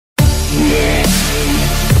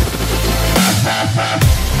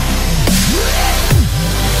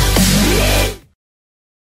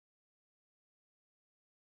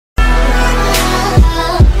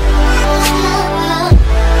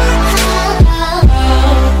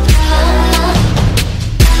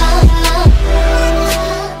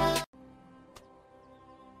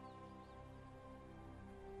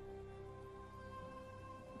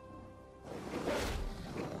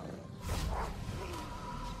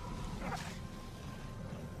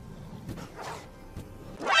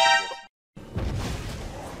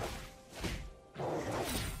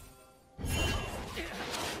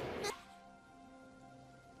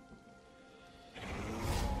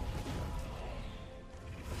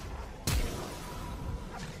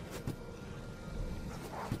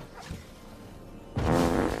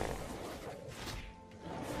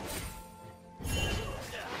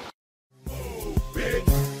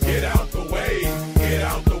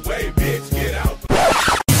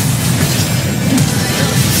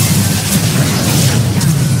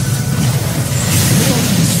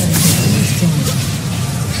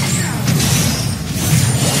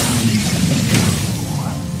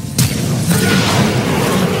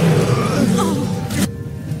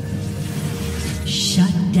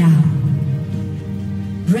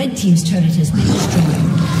Red team's turret has been destroyed.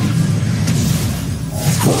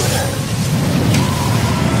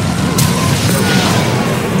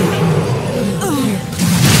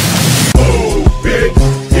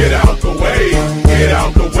 Get out the way, get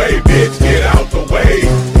out the way, bitch, get out the way.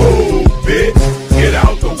 Move, bitch, get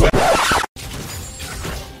out the way.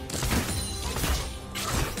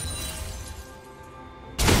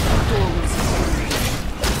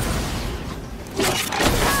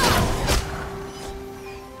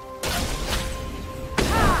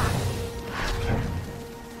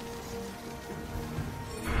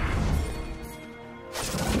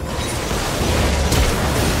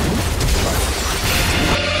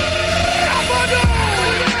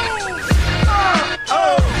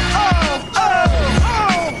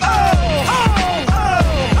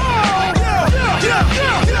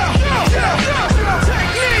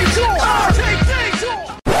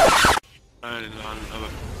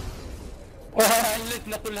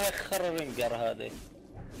 خلتنا كلها خرر الجر هذه.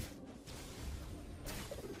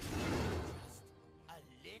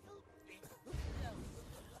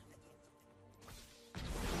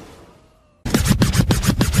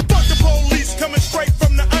 Fuck the police coming straight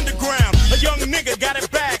from the underground. A young nigga got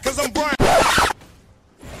it bad cause I'm brown.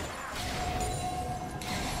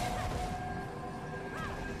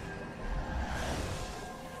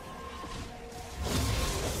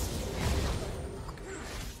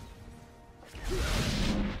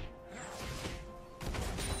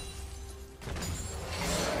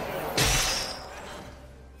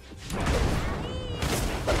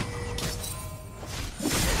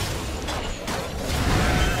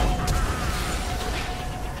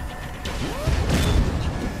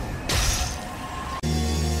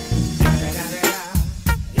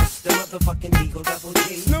 Fucking Eagle Double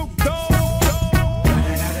G. Snoop Dogg.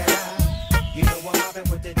 You know I'm mobbing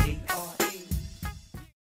with the D.R.E.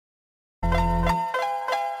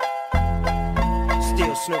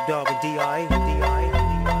 Still Snoop Dogg and D.R.E.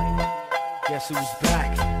 Guess who's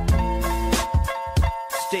back?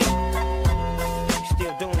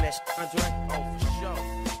 Still doing that shit, Andre? Oh, for sure.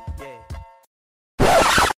 Yeah.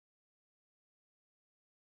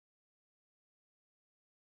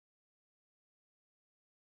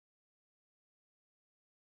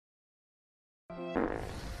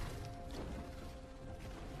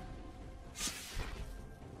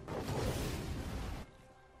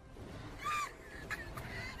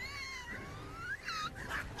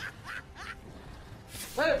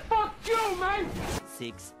 Hey, fuck you, man!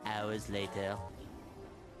 6 hours later.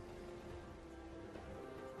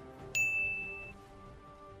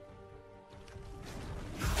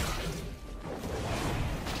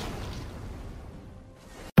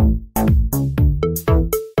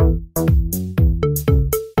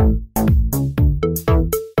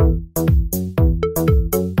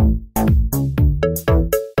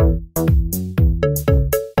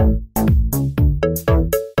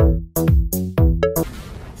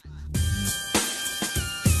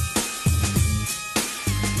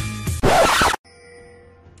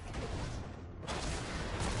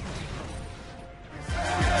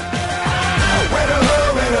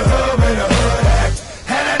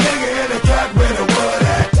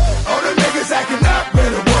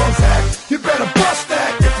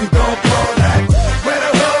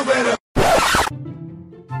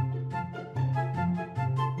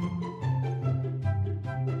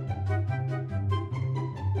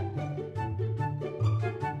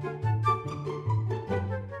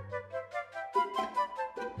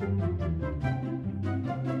 Still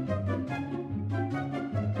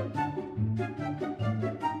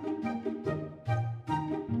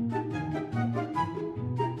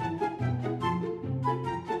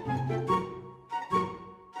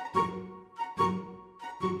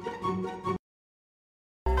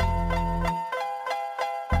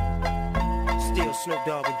Snoop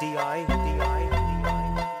Dogg and D.I.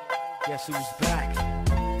 Guess who's back?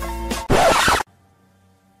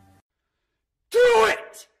 Do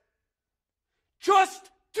it! Just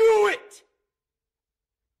do it!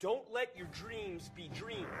 Don't let your dreams be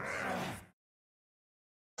dreams.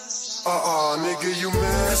 Nigga, you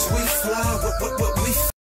mad? We fly, what we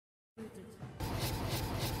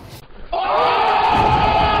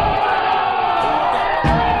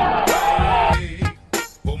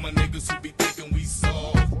For my niggas who be thinking we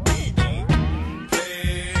soft, we don't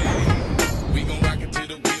play. We gon' rock it till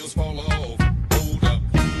the wheels fall off. Hold up.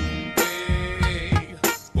 Hey,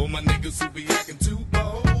 for my niggas who be